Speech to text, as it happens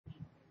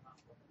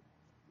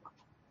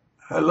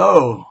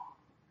Hello.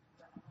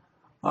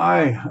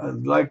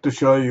 I'd like to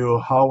show you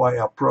how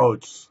I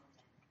approach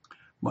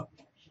m-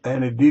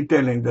 any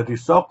detailing that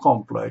is so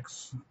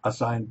complex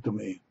assigned to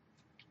me.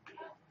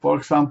 For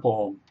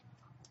example,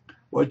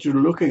 what you're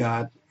looking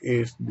at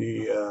is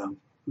the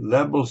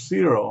level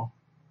 0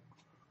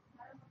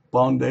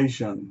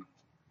 foundation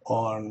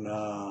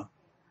on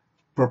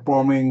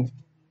performing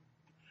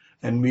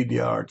and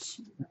media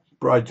arts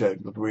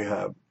project that we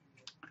have.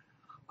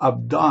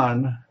 I've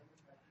done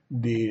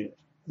the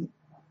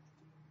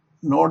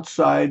north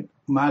side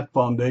matte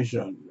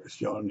foundation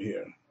shown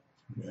here.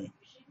 Okay?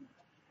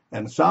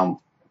 And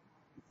some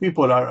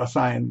people are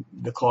assigned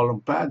the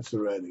column pads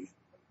already.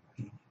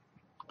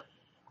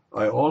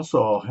 I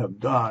also have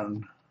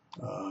done,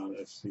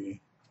 let's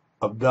see,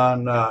 I've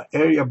done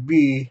area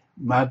B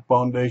matte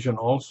foundation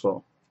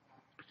also.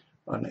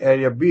 On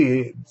area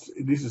B,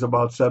 this is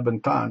about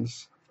 7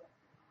 tons,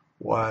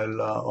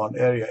 while on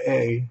area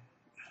A,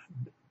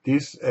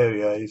 this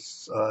area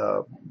is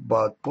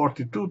about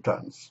 42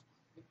 tons.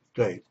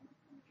 Okay.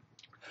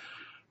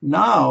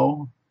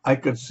 Now I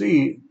could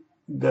see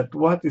that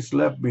what is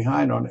left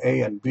behind on A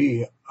and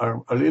B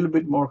are a little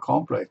bit more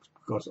complex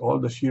because all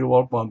the shear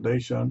wall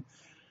foundation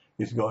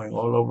is going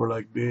all over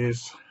like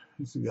this.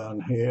 It's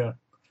gone here.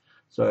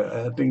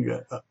 So I think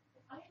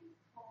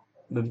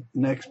the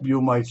next view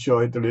might show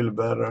it a little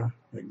better,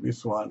 like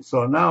this one.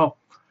 So now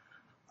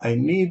I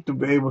need to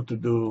be able to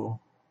do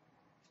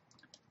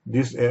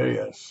these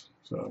areas.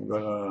 So I'm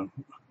gonna,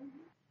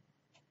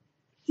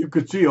 you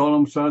could see all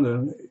of a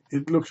sudden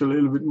it looks a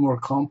little bit more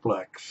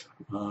complex.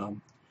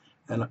 And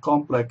a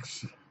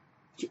complex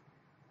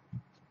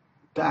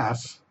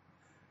task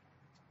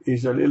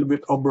is a little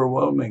bit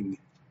overwhelming.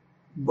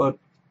 But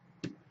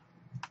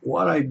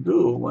what I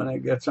do when I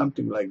get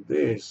something like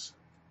this,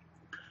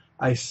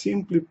 I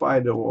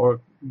simplify the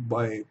work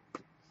by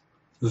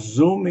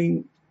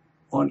zooming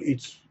on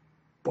each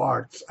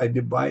parts. I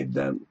divide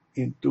them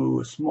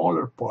into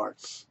smaller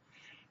parts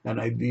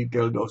and I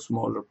detail those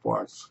smaller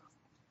parts.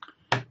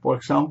 For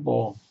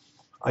example,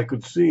 I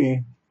could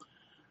see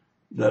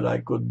that I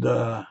could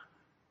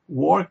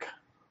work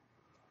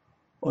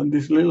on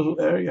this little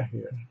area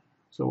here.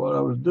 So what I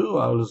will do,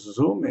 I will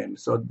zoom in.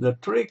 So the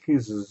trick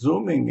is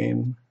zooming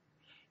in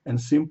and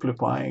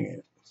simplifying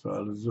it. So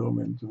I'll zoom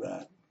into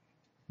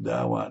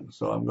that one.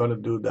 So I'm going to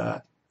do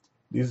that.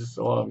 This is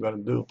all I'm going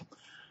to do.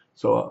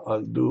 So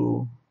I'll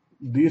do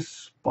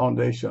this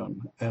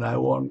foundation, and I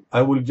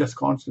will just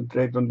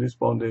concentrate on this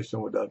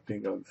foundation without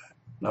thinking of that.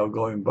 Now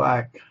going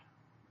back,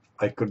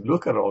 I could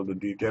look at all the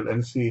detail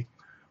and see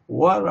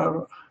what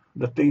are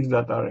the things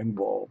that are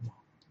involved.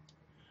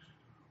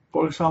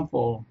 For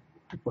example,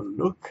 if I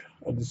look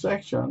at the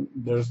section,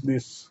 there's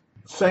this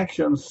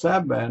section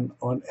 7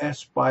 on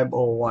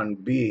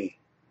S501B.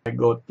 I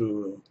go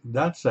to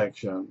that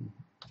section.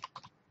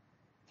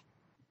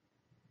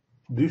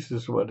 This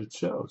is what it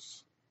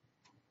shows.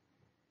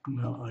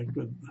 Now I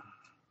could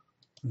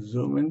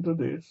zoom into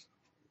this.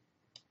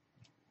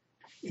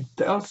 It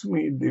tells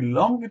me the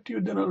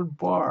longitudinal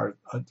bar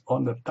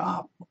on the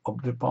top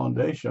of the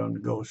foundation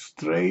goes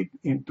straight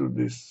into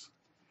this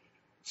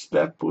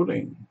step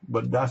footing,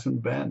 but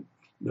doesn't bend.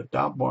 The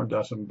top bar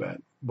doesn't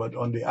bend. But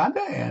on the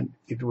other end,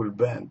 it will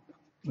bend.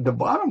 The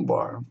bottom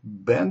bar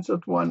bends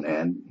at one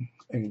end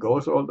and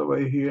goes all the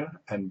way here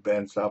and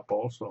bends up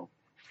also.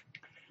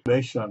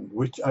 Foundation,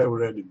 which I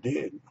already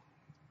did,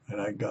 and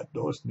I got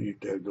those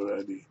detailed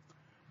already.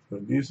 So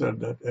these are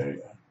that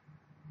area.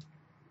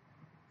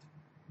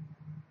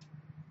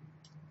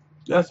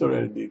 That's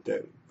already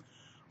detailed.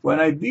 When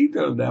I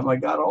detailed them, I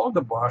got all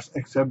the bars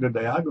except the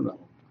diagonal.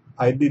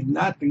 I did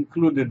not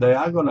include the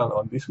diagonal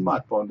on this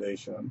matte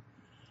foundation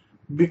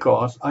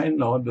because I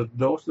know that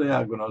those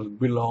diagonals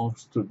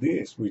belongs to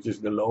this, which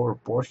is the lower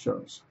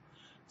portions.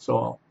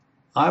 So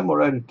I'm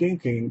already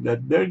thinking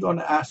that they're going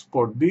to ask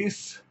for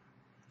this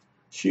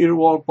shear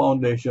wall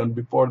foundation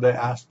before they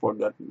ask for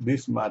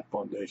this matte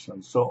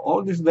foundation. So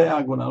all these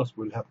diagonals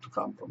will have to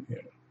come from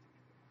here.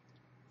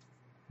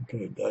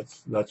 Okay,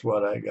 that's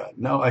what I got.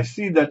 Now I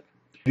see that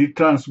the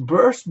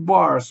transverse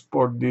bars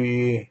for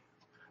the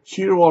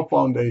shear wall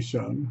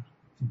foundation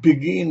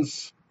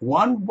begins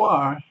one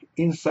bar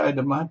inside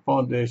the matte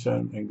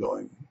foundation and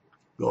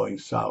going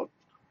south.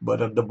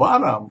 But at the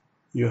bottom,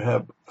 you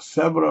have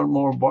several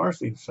more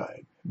bars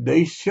inside.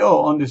 They show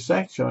on the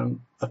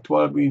section a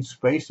 12-inch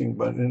spacing,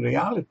 but in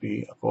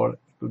reality, according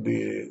to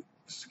the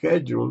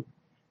schedule,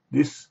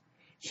 this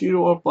shear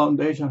wall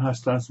foundation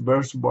has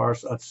transverse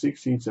bars at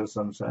 6 inches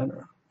on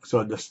center.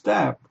 So the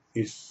step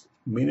is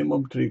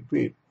minimum 3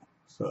 feet.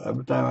 So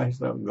every time I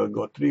step,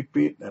 go 3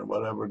 feet and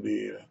whatever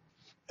the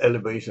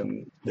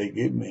elevation they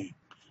give me.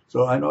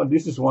 So I know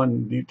this is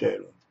one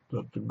detail.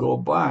 So to go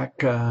back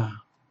to,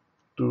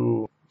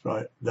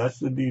 so that's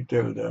the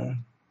detail there.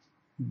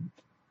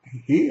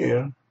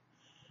 Here,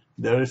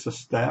 there is a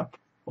step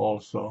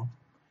also.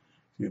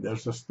 See,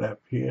 there's a step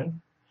here,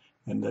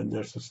 and then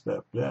there's a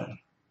step there,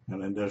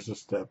 and then there's a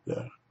step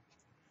there.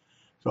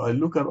 So I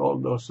look at all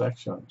those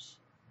sections.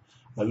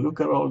 I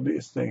look at all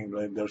these things,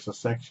 like there's a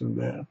section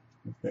there,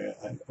 Okay,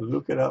 I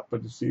look it up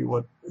to see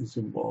what is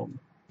involved.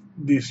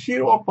 The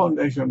shear wall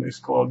foundation is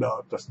called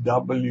out as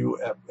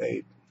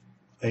WF8.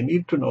 I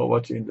need to know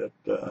what's in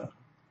that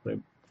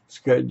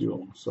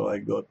schedule, so I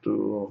go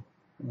to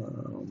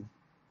um,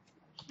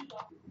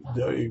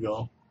 there you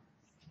go.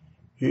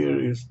 Here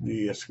is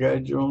the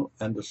schedule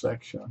and the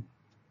section.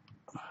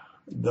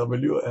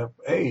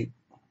 WF8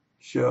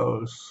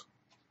 shows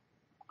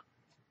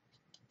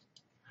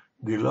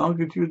the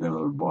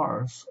longitudinal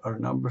bars are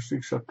number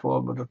 6 at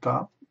 12 at the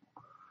top,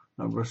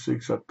 number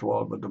 6 at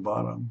 12 at the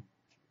bottom.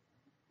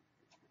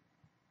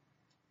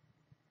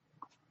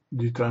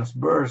 The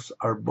transverse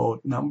are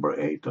both number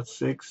 8 at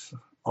 6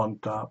 on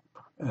top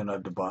and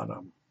at the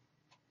bottom.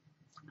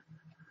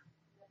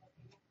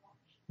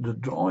 The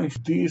drawings,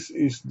 this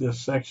is the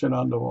section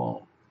on the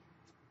wall.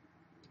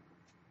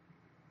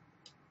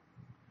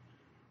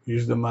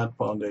 Here's the mat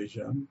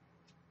foundation,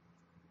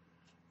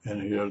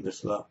 and here are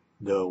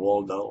the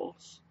wall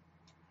dowels.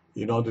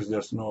 You notice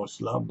there's no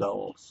slab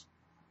dowels.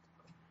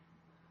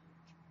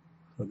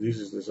 So this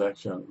is the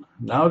section.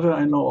 Now that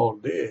I know all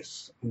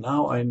this,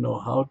 now I know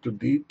how to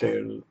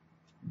detail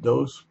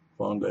those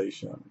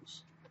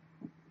foundations.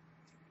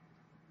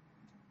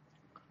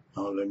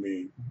 Now let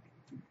me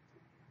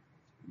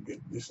get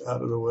this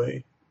out of the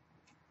way.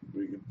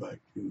 Bring it back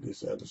in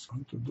this other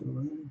side to the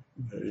way.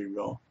 There you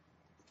go.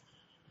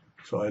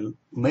 So I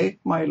make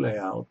my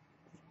layout.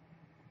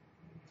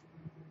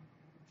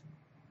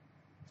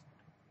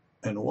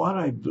 And what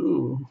I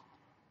do,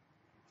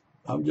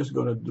 I'm just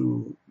going to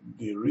do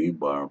the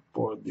rebar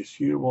for the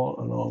shear wall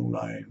along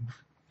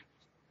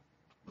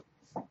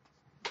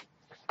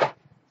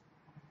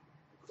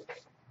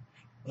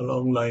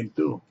line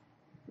 2.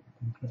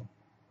 Okay.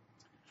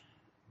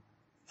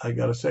 I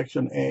got a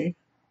section A,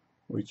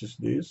 which is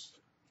this.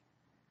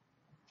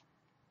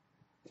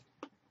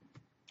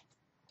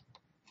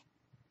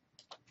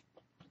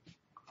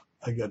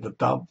 I got the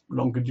top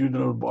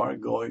longitudinal bar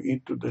going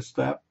into the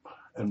step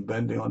and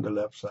bending on the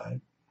left side.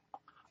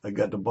 I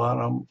got the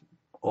bottom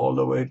all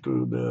the way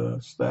to the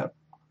step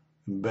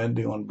and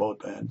bending on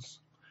both ends.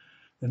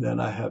 And then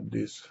I have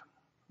these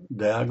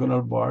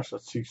diagonal bars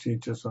at 6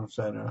 inches on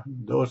center.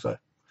 Those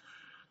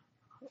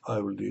I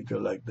will detail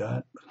like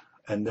that.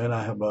 And then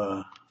I have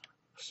a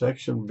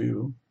section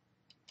view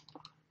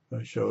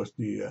that shows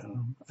the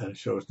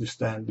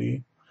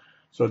standee.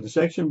 So the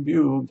section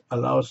view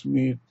allows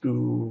me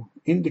to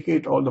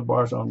indicate all the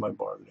bars on my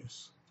bar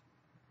list.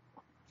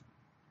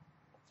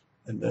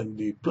 And then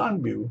the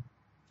plan view,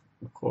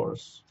 of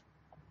course,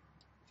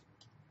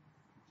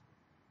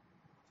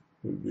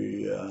 will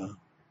be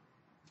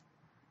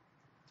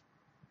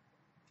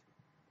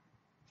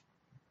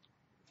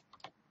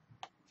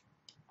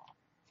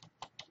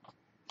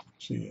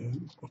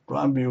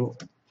plan view.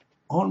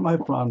 On my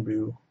plan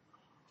view,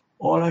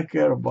 all I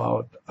care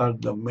about are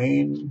the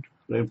main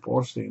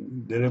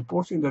reinforcing. The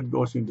reinforcing that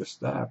goes in the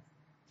step,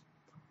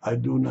 I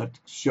do not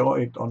show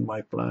it on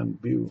my plan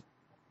view.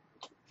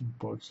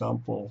 For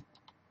example,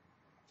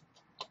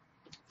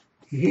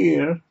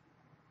 here,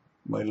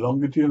 my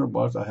longitudinal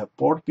bars, I have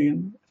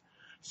 14,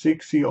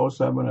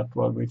 6C07 at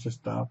 12 inches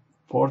top,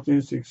 14,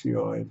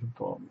 6C08 at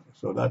 12.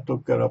 So that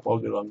took care of all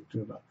the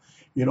longitudinal.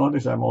 You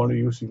notice I'm only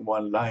using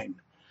one line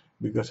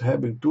because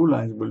having two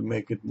lines will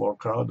make it more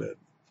crowded.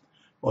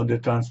 On the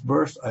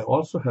transverse, I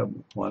also have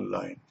one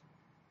line.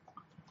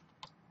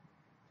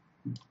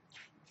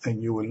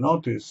 And you will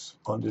notice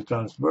on the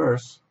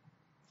transverse,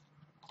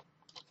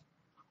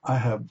 I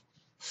have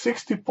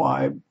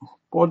 65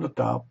 for the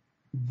top,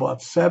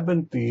 but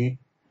 70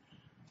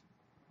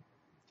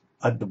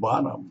 at the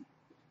bottom.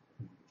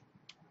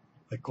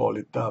 I call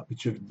it top,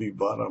 it should be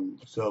bottom.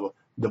 So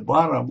the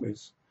bottom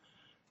is,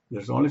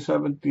 there's only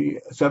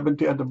 70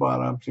 at the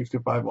bottom,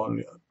 65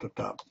 only at the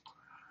top,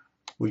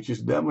 which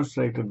is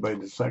demonstrated by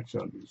the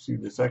section. You see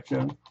the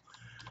section,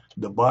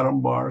 the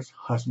bottom bars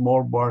has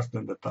more bars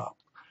than the top.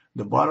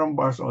 The bottom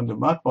bars on the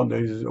mat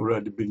foundation has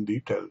already been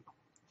detailed.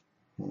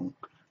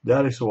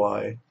 That is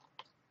why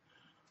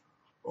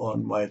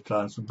on my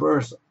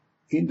transverse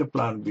in the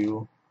plan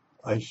view,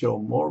 I show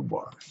more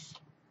bars.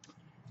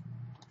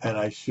 And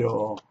I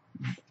show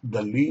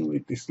the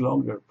limit is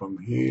longer from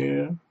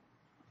here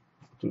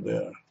to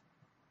there.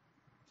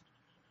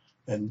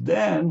 And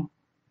then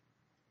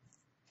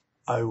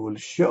I will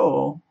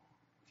show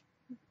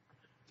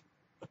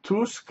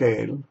through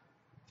scale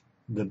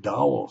the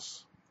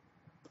dowels.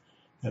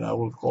 And I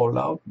will call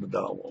out the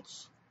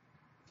dowels.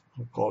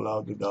 I'll call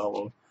out the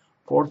dowel.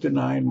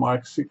 49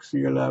 mark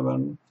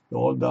 6C11,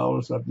 all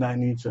dowels at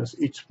 9 inches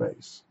each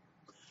face.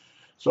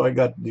 So I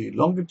got the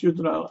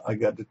longitudinal, I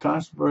got the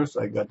transverse,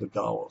 I got the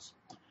dowels.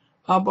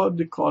 How about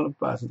the column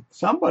paths?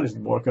 Somebody's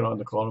working on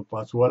the column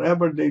paths.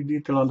 Whatever they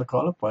detail on the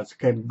column paths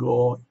can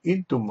go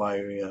into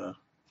my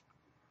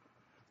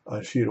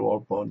shear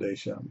wall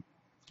foundation.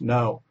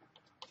 Now,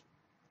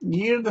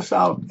 near the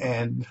south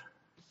end,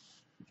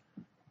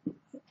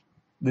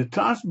 the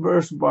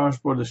transverse bars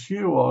for the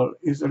shear wall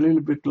is a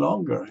little bit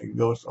longer. It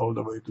goes all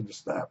the way to the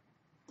step.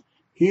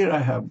 Here I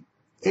have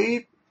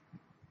 8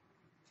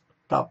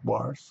 top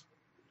bars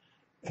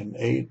and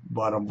 8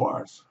 bottom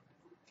bars.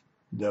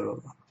 They're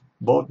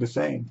both the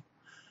same.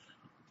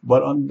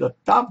 But on the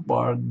top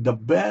bar, the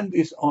bend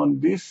is on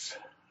this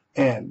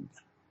end.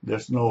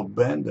 There's no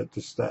bend at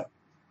the step.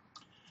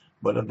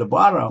 But at the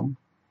bottom,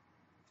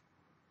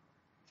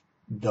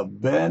 the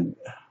bend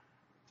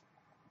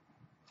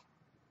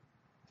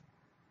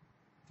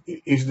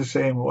is the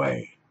same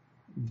way.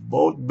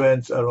 Both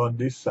bends are on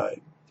this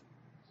side.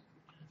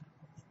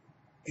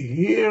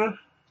 Here,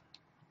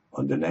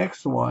 on the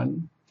next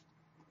one,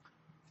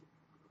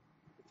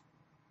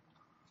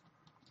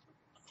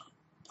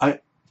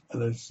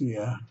 let's see,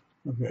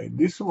 okay,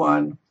 this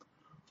one,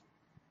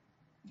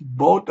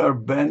 both are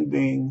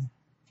bending,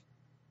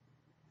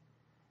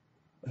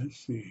 let's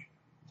see,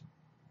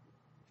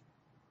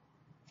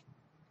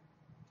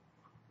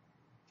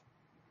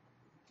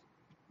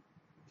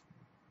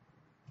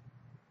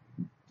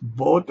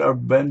 both are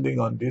bending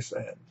on this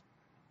end.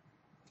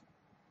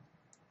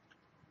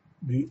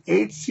 The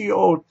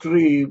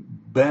HCO3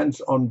 bends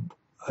on,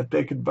 I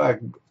take it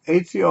back,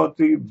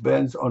 HCO3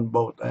 bends on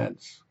both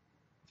ends.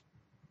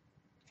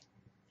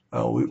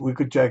 We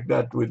could check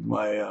that with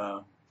my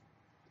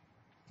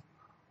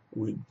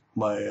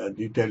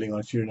detailing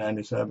on Series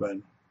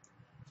 97.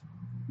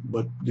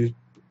 But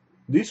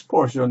this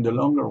portion, the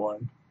longer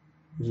one,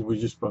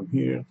 which is from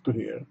here to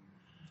here,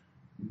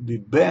 the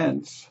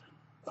bends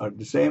are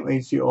the same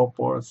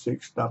HCO4,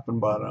 6, top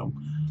and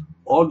bottom.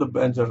 All the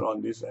bends are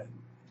on this end.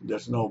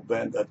 There's no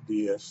bend at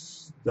the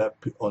step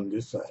on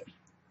this side.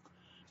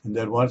 And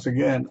then once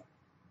again,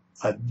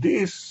 at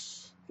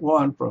this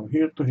one from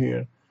here to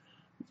here,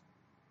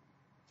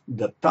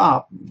 the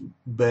top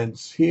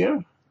bends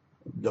here,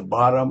 the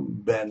bottom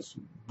bends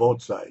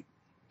both sides.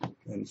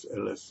 And so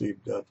let's see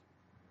if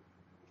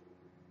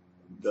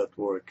that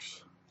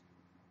works.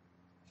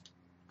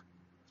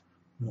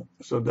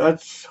 So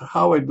that's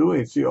how I do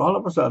it. See, all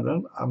of a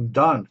sudden, I'm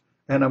done.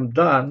 And I'm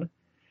done.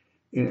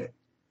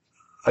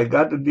 I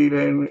got the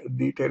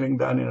detailing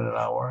done in an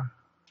hour.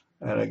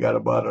 And I got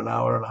about an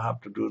hour and a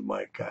half to do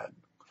my CAD.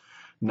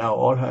 Now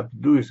all I have to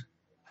do is,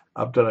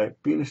 after I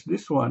finish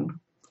this one,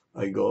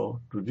 I go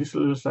to this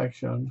little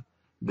section,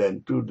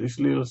 then to this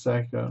little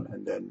section,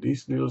 and then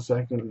this little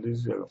section,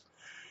 this little.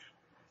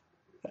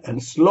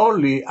 And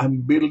slowly,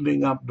 I'm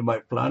building up my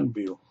plan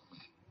view.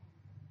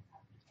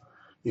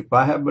 If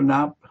I have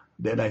enough,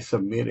 then I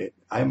submit it.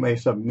 I may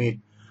submit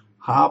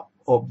half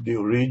of the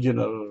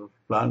original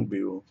plan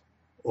view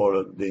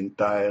or the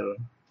entire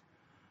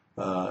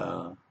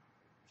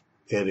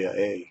area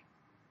A.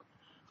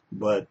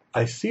 But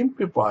I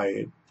simplify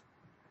it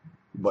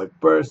by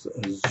first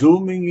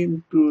zooming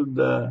into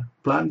the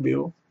plan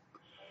view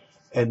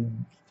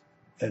and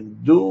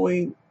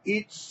doing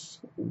each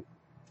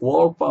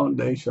wall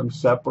foundation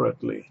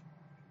separately.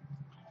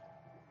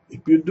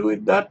 If you do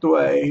it that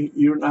way,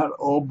 you're not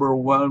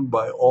overwhelmed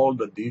by all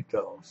the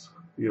details.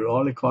 You're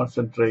only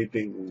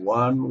concentrating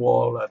one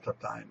wall at a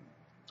time.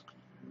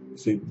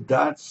 See,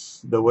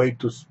 that's the way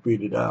to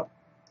speed it up.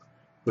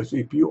 Because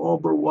if you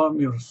overwhelm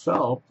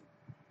yourself,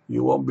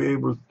 you won't be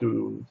able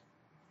to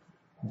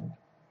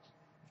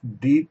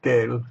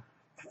detail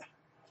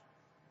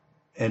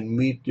and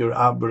meet your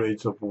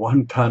average of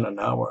 1 ton an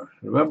hour.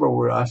 Remember,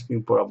 we're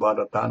asking for about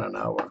 1 ton an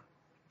hour.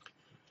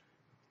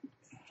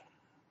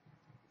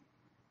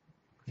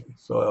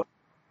 So,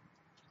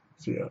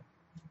 see,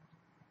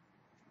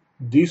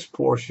 this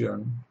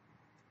portion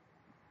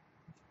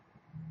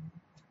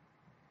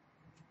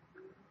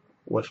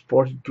was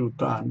 42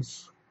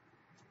 tons.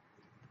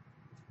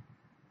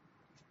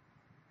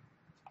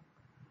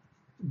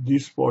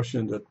 This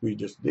portion that we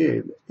just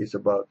did is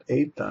about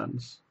 8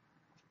 tons.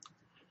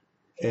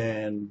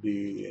 And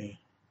the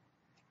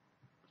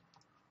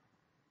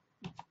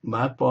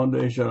mat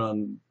foundation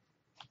on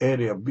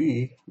area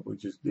B,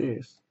 which is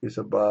this, is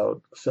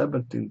about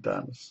 17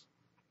 tons.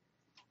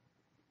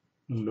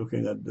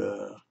 Looking at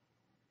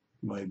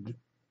my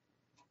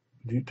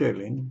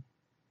detailing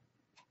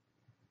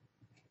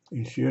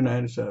in Series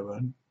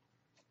 97,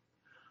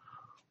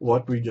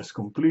 what we just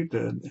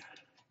completed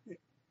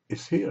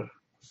is here.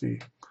 See,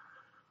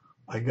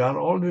 I got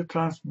all the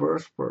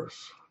transverse first.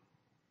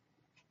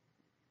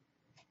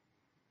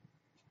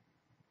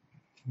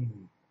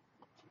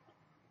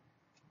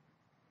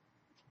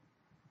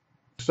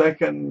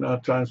 Second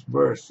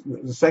transverse,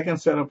 the second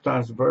set of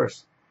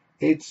transverse,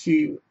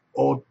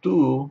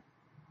 HCO2,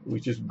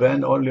 which is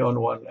bent only on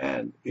one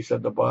end, is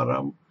at the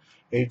bottom.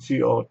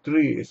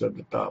 HCO3 is at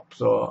the top.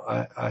 So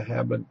I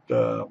haven't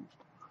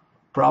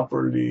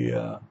properly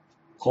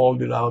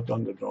called it out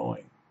on the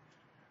drawing.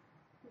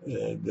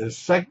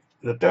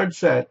 The third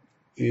set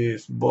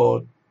is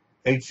both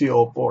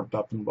HCO4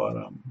 top and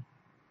bottom.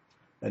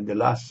 And the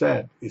last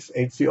set is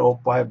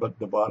HCO5 at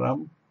the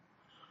bottom,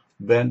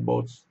 bend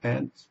both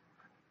ends,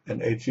 and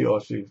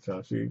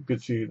HCO6. So you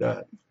could see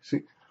that.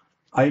 See,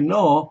 I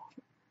know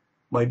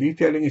my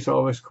detailing is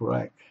always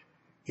correct.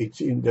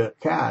 It's in the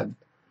CAD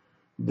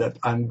that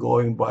I'm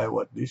going by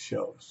what this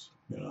shows,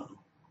 you know.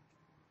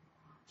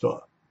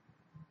 So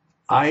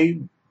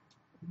I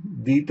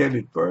detail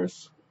it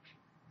first,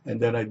 and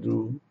then I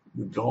do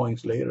the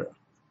drawings later.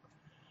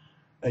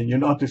 And you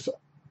notice,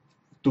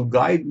 to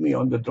guide me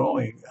on the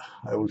drawing,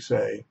 I will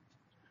say,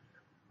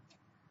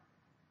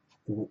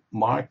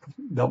 mark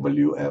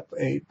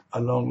WF8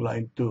 along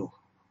line 2,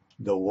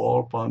 the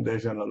wall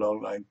foundation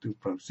along line 2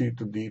 from C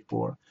to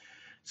D4.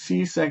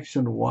 C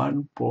section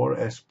 1,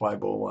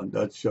 4S501.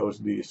 That shows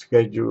the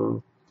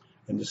schedule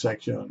and the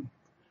section.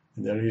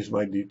 And there is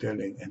my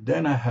detailing. And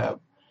then I have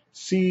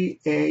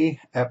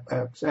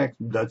CAFXX,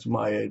 that's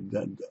my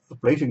the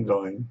placing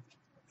drawing,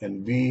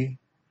 and V,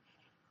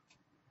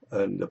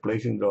 and the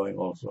placing drawing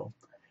also.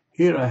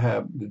 Here I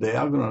have the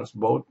diagonals,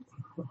 both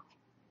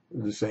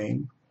the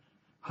same.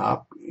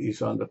 Half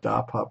is on the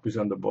top, half is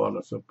on the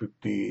bottom, so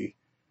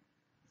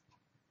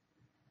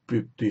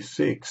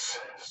 56.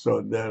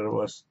 So there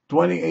was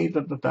 28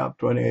 at the top,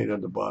 28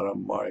 at the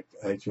bottom marked.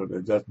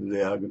 Actually, that's the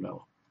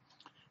diagonal.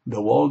 The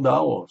wall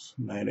dowels,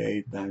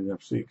 98,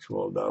 96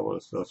 wall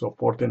dowels, so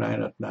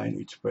 49 at 9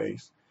 each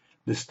face.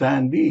 The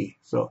standee.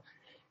 So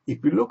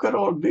if you look at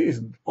all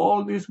these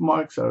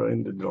marks are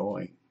in the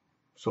drawing.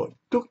 So it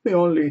took me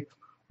only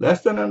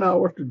less than an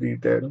hour to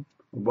detail,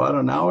 about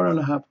an hour and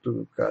a half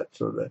to cut.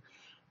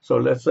 So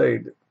let's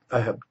say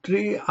I have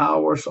 3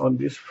 hours on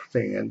this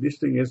thing, and this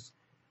thing is,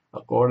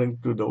 according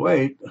to the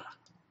weight,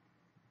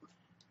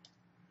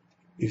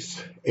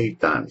 is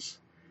 8 tons.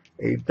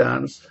 8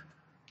 tons,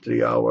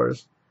 3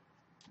 hours.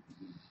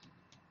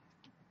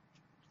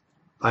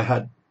 I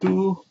had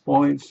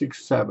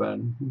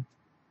 2.67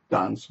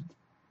 tons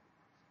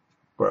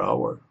per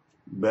hour,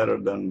 better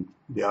than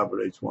the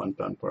average 1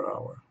 ton per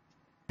hour.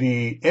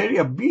 The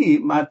area B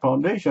mat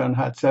foundation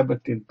had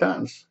 17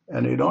 tons,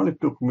 and it only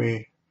took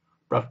me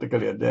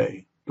practically a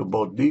day to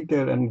both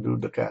detail and do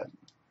the CAD.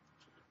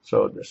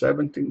 So the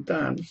 17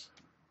 tons,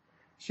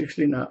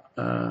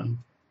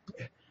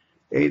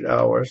 8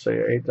 hours,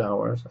 say 8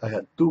 hours, I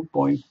had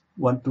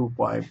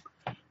 2.125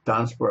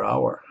 tons per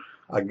hour.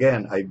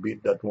 Again, I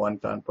beat that 1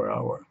 ton per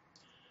hour.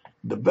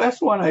 The best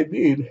one I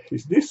did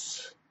is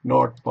this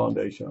North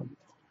Foundation.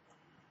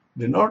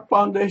 The North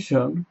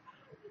Foundation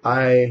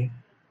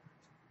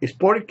is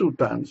 42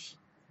 tons,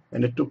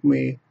 and it took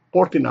me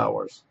 14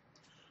 hours.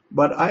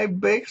 But I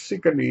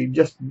basically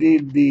just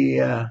did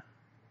the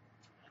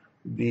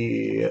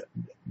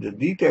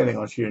detailing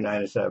on Shear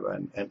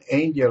 97, and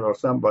Angel or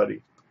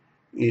somebody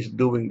is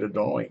doing the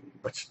drawing.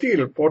 But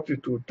still,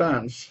 42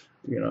 tons,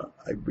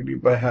 I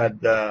believe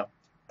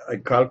I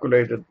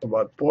calculated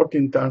about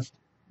 14 tons.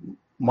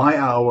 My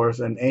hours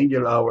and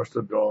Angel hours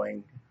to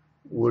drawing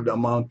would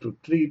amount to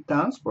 3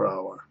 tons per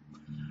hour.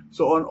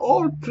 So on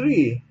all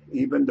 3,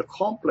 even the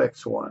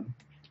complex one,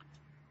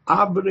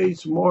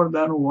 average more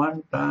than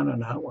 1 ton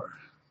an hour.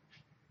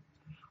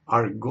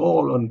 Our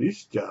goal on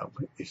this job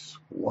is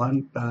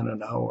 1 ton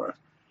an hour,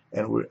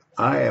 and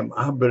I am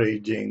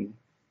averaging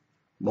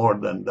more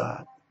than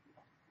that.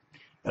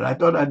 And I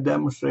thought I'd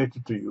demonstrate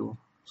it to you.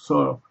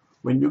 So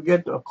when you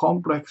get a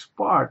complex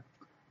part,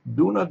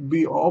 do not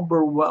be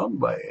overwhelmed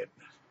by it.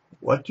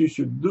 What you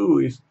should do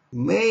is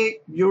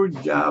make your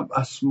job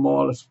as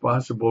small as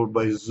possible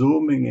by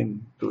zooming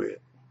into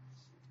it,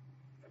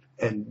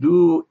 and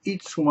do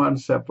each one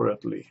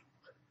separately,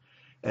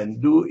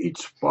 and do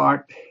each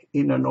part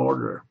in an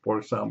order. For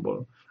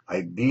example,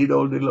 I did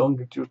all the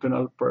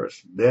longitudinal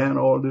first, then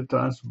all the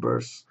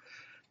transverse,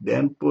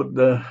 then put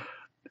the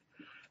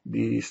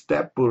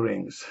step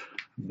rings,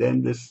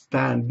 then the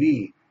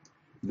standee,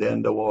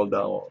 then the wall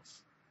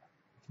dowels.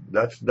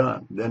 That's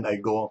done. Then I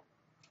go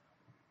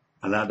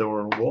another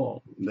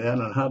wall,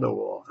 then another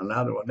wall,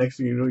 another one. Next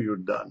thing you know, you're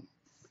done.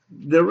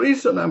 The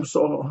reason I'm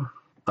so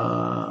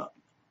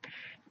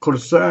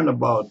concerned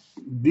about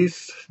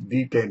this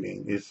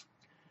detailing is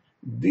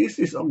this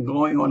is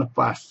going on a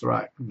fast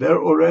track.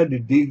 They're already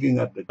digging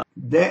at it.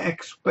 They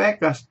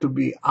expect us to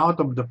be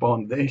out of the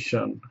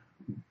foundation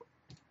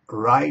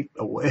right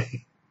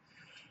away.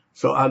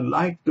 So I'd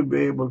like to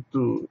be able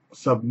to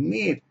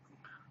submit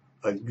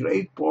a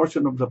great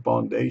portion of the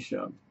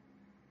foundation,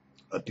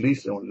 at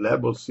least on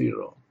level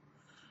 0,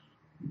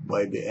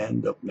 by the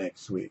end of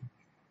next week.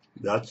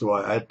 That's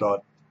why I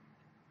thought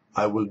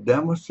I will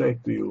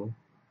demonstrate to you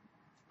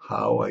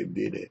how I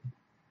did it.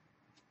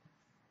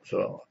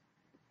 So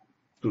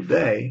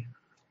today,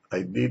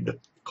 I did the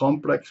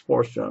complex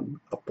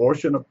portion, a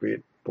portion of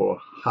it, for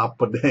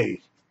half a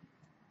day.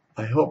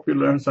 I hope you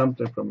learned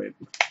something from it.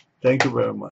 Thank you very much.